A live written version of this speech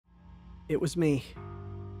It was me.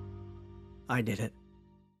 I did it.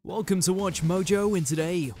 Welcome to Watch Mojo, and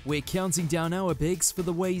today we're counting down our picks for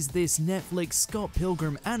the ways this Netflix Scott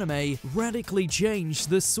Pilgrim anime radically changed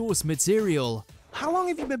the source material. How long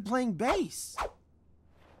have you been playing bass?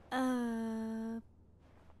 What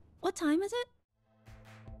time is it?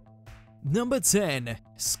 Number 10.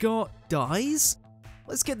 Scott dies?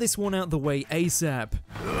 Let's get this one out the way ASAP.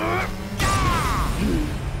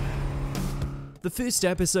 The first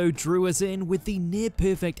episode drew us in with the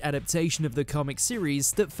near-perfect adaptation of the comic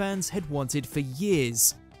series that fans had wanted for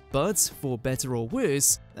years. But, for better or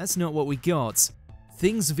worse, that's not what we got.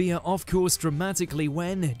 Things veer off course dramatically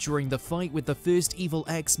when, during the fight with the first Evil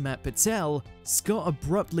X Matt Patel, Scott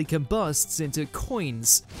abruptly combusts into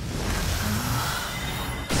coins.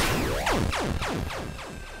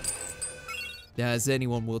 As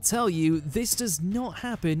anyone will tell you, this does not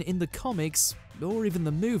happen in the comics or even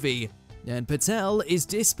the movie, and Patel is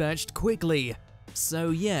dispatched quickly.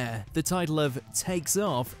 So yeah, the title of Takes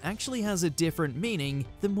Off actually has a different meaning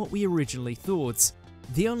than what we originally thought.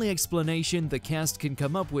 The only explanation the cast can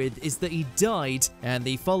come up with is that he died, and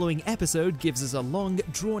the following episode gives us a long,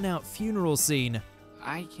 drawn-out funeral scene.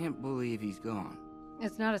 I can't believe he's gone.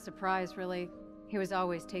 It's not a surprise, really. He was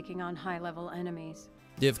always taking on high-level enemies.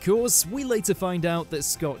 Of course, we later find out that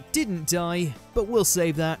Scott didn't die, but we'll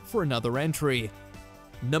save that for another entry.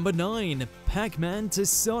 Number 9. Pac-Man to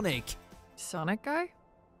Sonic. Sonic guy?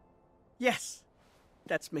 Yes,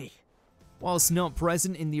 that's me. Whilst not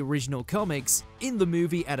present in the original comics, in the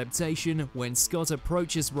movie adaptation, when Scott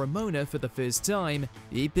approaches Ramona for the first time,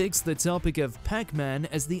 he picks the topic of Pac-Man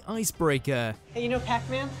as the icebreaker. Hey, you know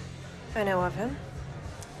Pac-Man? I know of him.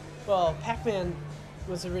 Well, Pac-Man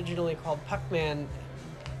was originally called Puck-Man.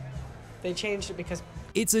 They changed it because...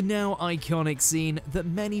 It's a now iconic scene that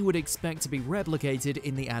many would expect to be replicated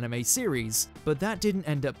in the anime series, but that didn't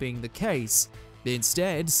end up being the case.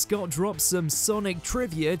 Instead, Scott drops some Sonic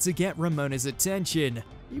trivia to get Ramona's attention.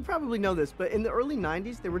 You probably know this, but in the early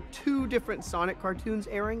 90s, there were 2 different Sonic cartoons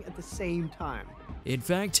airing at the same time. In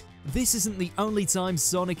fact, this isn't the only time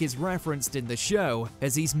Sonic is referenced in the show,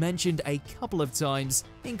 as he's mentioned a couple of times,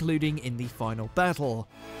 including in the final battle.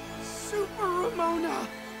 Super Ramona!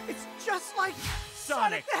 It's just like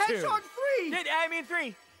Sonic the Hedgehog 3!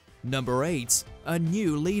 3! Number 8. A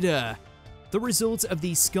new leader. The result of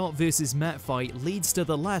the Scott vs. Matt fight leads to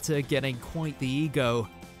the latter getting quite the ego.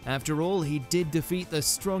 After all, he did defeat the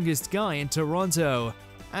strongest guy in Toronto.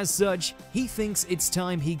 As such, he thinks it's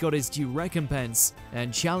time he got his due recompense,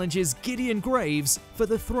 and challenges Gideon Graves for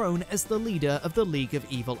the throne as the leader of the League of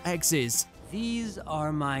Evil X's. These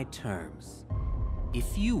are my terms.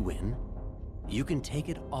 If you win, you can take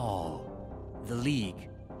it all. The League,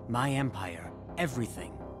 my empire,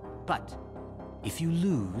 everything. But if you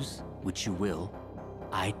lose, which you will,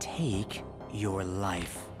 I take your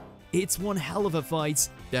life. It's one hell of a fight,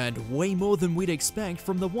 and way more than we'd expect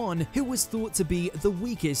from the one who was thought to be the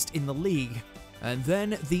weakest in the league. And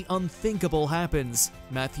then the unthinkable happens.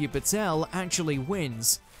 Matthew Patel actually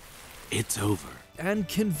wins. It's over. And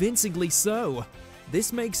convincingly so.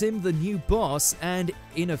 This makes him the new boss and,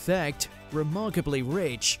 in effect, remarkably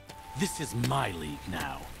rich. This is my league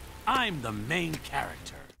now. I'm the main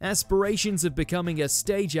character. Aspirations of becoming a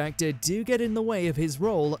stage actor do get in the way of his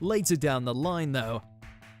role later down the line though.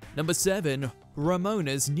 Number 7.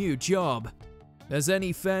 Ramona's new job. As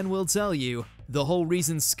any fan will tell you, the whole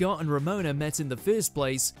reason Scott and Ramona met in the first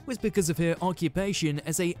place was because of her occupation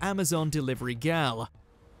as a Amazon delivery gal.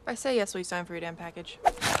 If I say yes, will you sign for your damn package?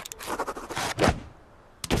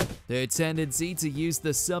 Her tendency to use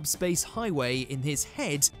the subspace highway in his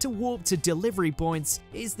head to warp to delivery points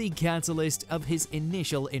is the catalyst of his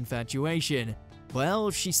initial infatuation.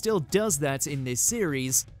 Well, she still does that in this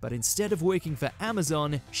series, but instead of working for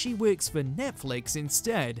Amazon, she works for Netflix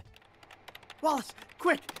instead. Wallace,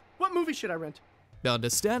 quick! What movie should I rent?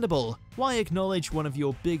 Understandable. Why acknowledge one of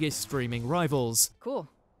your biggest streaming rivals? Cool.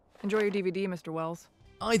 Enjoy your DVD, Mr. Wells.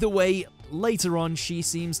 Either way, later on she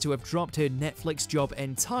seems to have dropped her Netflix job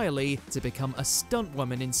entirely to become a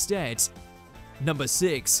stuntwoman instead. Number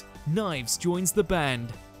 6. Knives joins the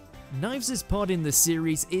band. Knives' part in the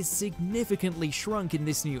series is significantly shrunk in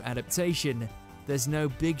this new adaptation. There's no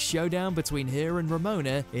big showdown between her and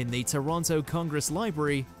Ramona in the Toronto Congress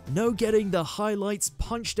Library, no getting the highlights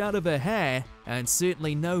punched out of her hair, and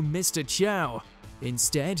certainly no Mr. Chow.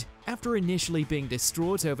 Instead, after initially being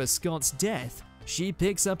distraught over Scott's death, she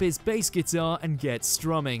picks up his bass guitar and gets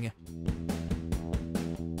strumming.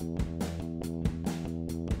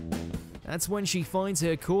 That's when she finds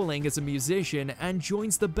her calling as a musician and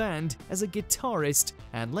joins the band as a guitarist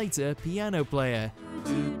and later piano player.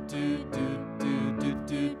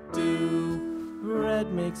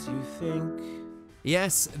 that makes you think.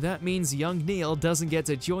 Yes, that means young Neil doesn't get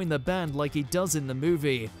to join the band like he does in the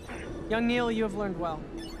movie. Young Neil, you have learned well.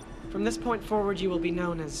 From this point forward, you will be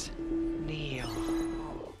known as Neil.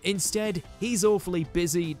 Instead, he's awfully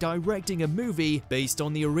busy directing a movie based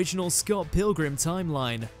on the original Scott Pilgrim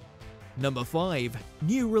timeline. Number 5.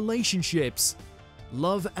 New relationships.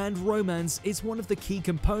 Love and romance is one of the key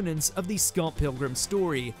components of the Scott Pilgrim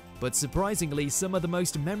story, but surprisingly some of the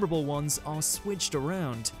most memorable ones are switched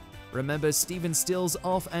around. Remember Stephen Still's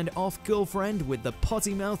off and off girlfriend with the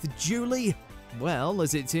potty-mouthed Julie? Well,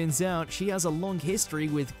 as it turns out, she has a long history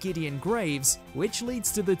with Gideon Graves, which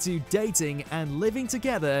leads to the two dating and living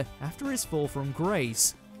together after his fall from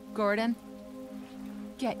grace. Gordon,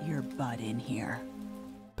 get your butt in here.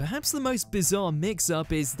 Perhaps the most bizarre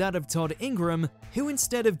mix-up is that of Todd Ingram, who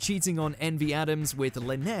instead of cheating on Envy Adams with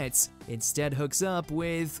Lynette, instead hooks up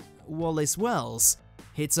with Wallace Wells.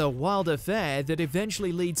 It's a wild affair that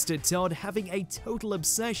eventually leads to Todd having a total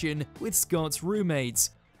obsession with Scott's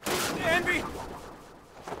roommates. Envy!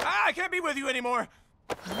 I can't be with you anymore!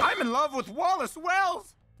 I'm in love with Wallace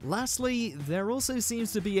Wells! Lastly, there also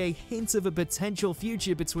seems to be a hint of a potential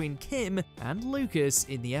future between Kim and Lucas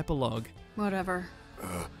in the epilogue. Whatever.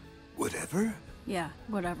 Whatever? Yeah,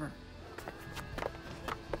 whatever.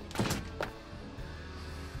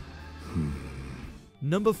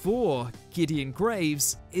 Number 4. Gideon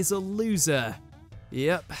Graves is a loser.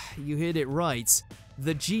 Yep, you heard it right.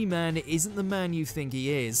 The G-Man isn't the man you think he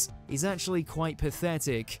is. He's actually quite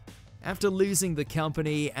pathetic. After losing the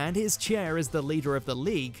company and his chair as the leader of the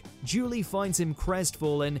League, Julie finds him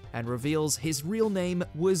crestfallen and reveals his real name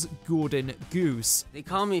was Gordon Goose. They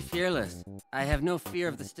call me fearless. I have no fear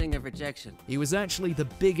of the sting of rejection. He was actually the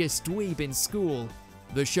biggest dweeb in school.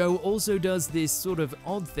 The show also does this sort of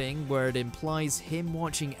odd thing where it implies him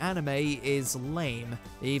watching anime is lame,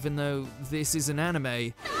 even though this is an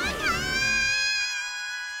anime.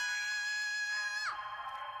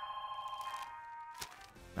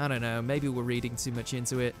 I don't know, maybe we're reading too much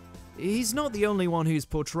into it. He's not the only one who's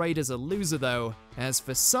portrayed as a loser though, as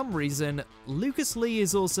for some reason, Lucas Lee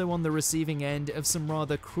is also on the receiving end of some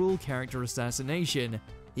rather cruel character assassination.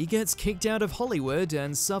 He gets kicked out of Hollywood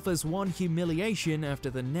and suffers one humiliation after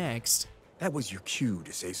the next. That was your cue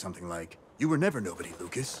to say something like, "You were never nobody,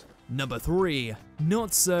 Lucas." Number 3.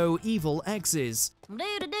 Not So Evil Exes.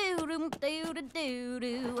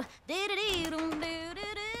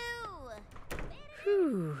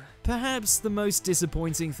 Perhaps the most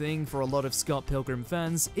disappointing thing for a lot of Scott Pilgrim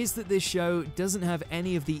fans is that this show doesn't have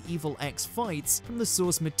any of the Evil Ex fights from the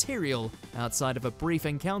source material, outside of a brief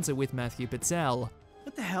encounter with Matthew Patel.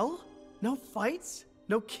 What the hell? No fights?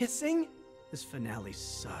 No kissing? This finale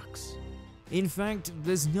sucks. In fact,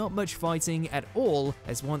 there's not much fighting at all,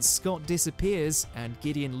 as once Scott disappears and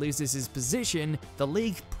Gideon loses his position, the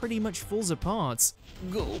League pretty much falls apart.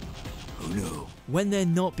 Go. Oh no. When they're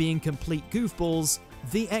not being complete goofballs,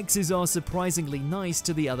 the exes are surprisingly nice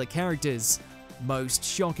to the other characters. Most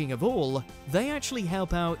shocking of all, they actually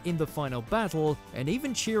help out in the final battle and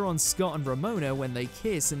even cheer on Scott and Ramona when they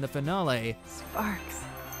kiss in the finale. Sparks.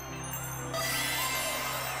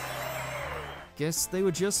 Guess they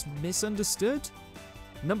were just misunderstood?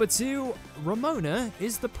 Number 2, Ramona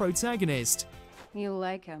is the protagonist. You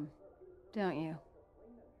like him, don't you?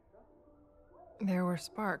 There were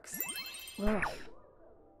sparks. Ugh.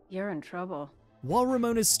 You're in trouble. While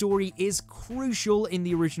Ramona's story is crucial in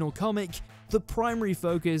the original comic, the primary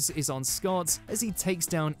focus is on Scott as he takes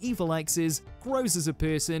down evil exes, grows as a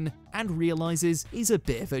person, and realizes he's a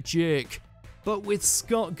bit of a jerk. But with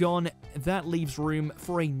Scott gone, that leaves room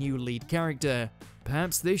for a new lead character.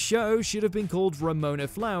 Perhaps this show should have been called Ramona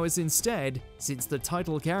Flowers instead, since the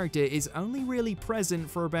title character is only really present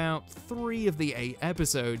for about 3 of the 8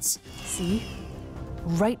 episodes. See?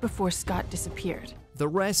 Right before Scott disappeared. The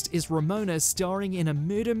rest is Ramona starring in a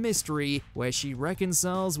murder mystery where she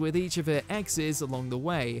reconciles with each of her exes along the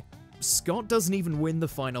way. Scott doesn't even win the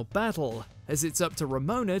final battle, as it's up to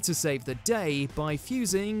Ramona to save the day by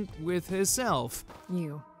fusing with herself.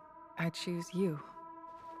 You. I choose you.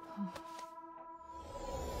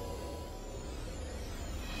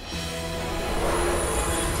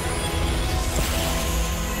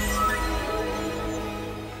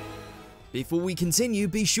 Before we continue,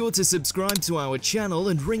 be sure to subscribe to our channel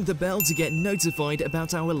and ring the bell to get notified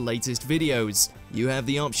about our latest videos. You have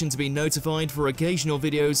the option to be notified for occasional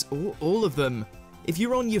videos or all of them. If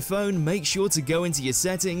you're on your phone, make sure to go into your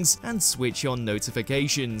settings and switch on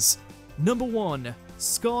notifications. Number 1.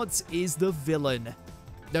 Scott is the villain.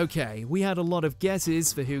 Okay, we had a lot of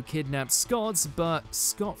guesses for who kidnapped Scott, but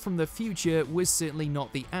Scott from the future was certainly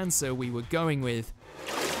not the answer we were going with.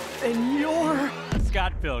 And you're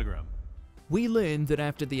Scott Pilgrim. We learn that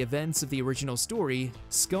after the events of the original story,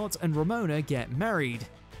 Scott and Ramona get married,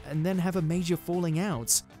 and then have a major falling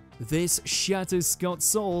out. This shatters Scott's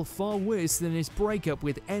soul far worse than his breakup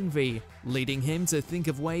with Envy, leading him to think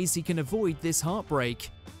of ways he can avoid this heartbreak.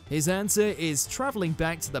 His answer is traveling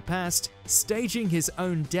back to the past, staging his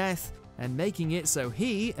own death, and making it so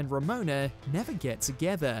he and Ramona never get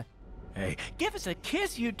together. Hey, give us a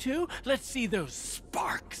kiss, you two. Let's see those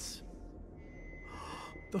sparks.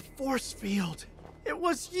 The force field. It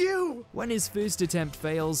was you! When his first attempt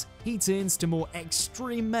fails, he turns to more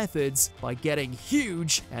extreme methods by getting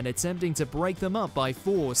huge and attempting to break them up by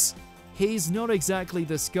force. He's not exactly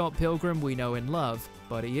the Scott Pilgrim we know and love,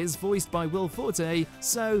 but he is voiced by Will Forte,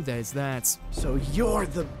 so there's that. So you're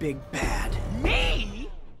the big bad. Me?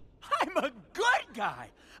 I'm a good guy.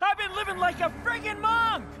 I've been living like a friggin'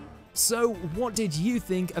 monk. So what did you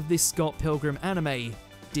think of this Scott Pilgrim anime?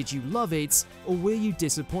 Did you love it, or were you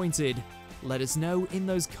disappointed? Let us know in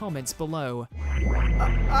those comments below.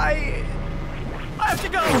 I have to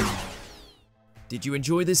go! Did you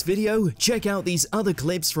enjoy this video? Check out these other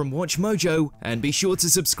clips from WatchMojo, and be sure to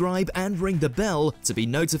subscribe and ring the bell to be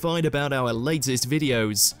notified about our latest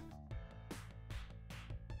videos.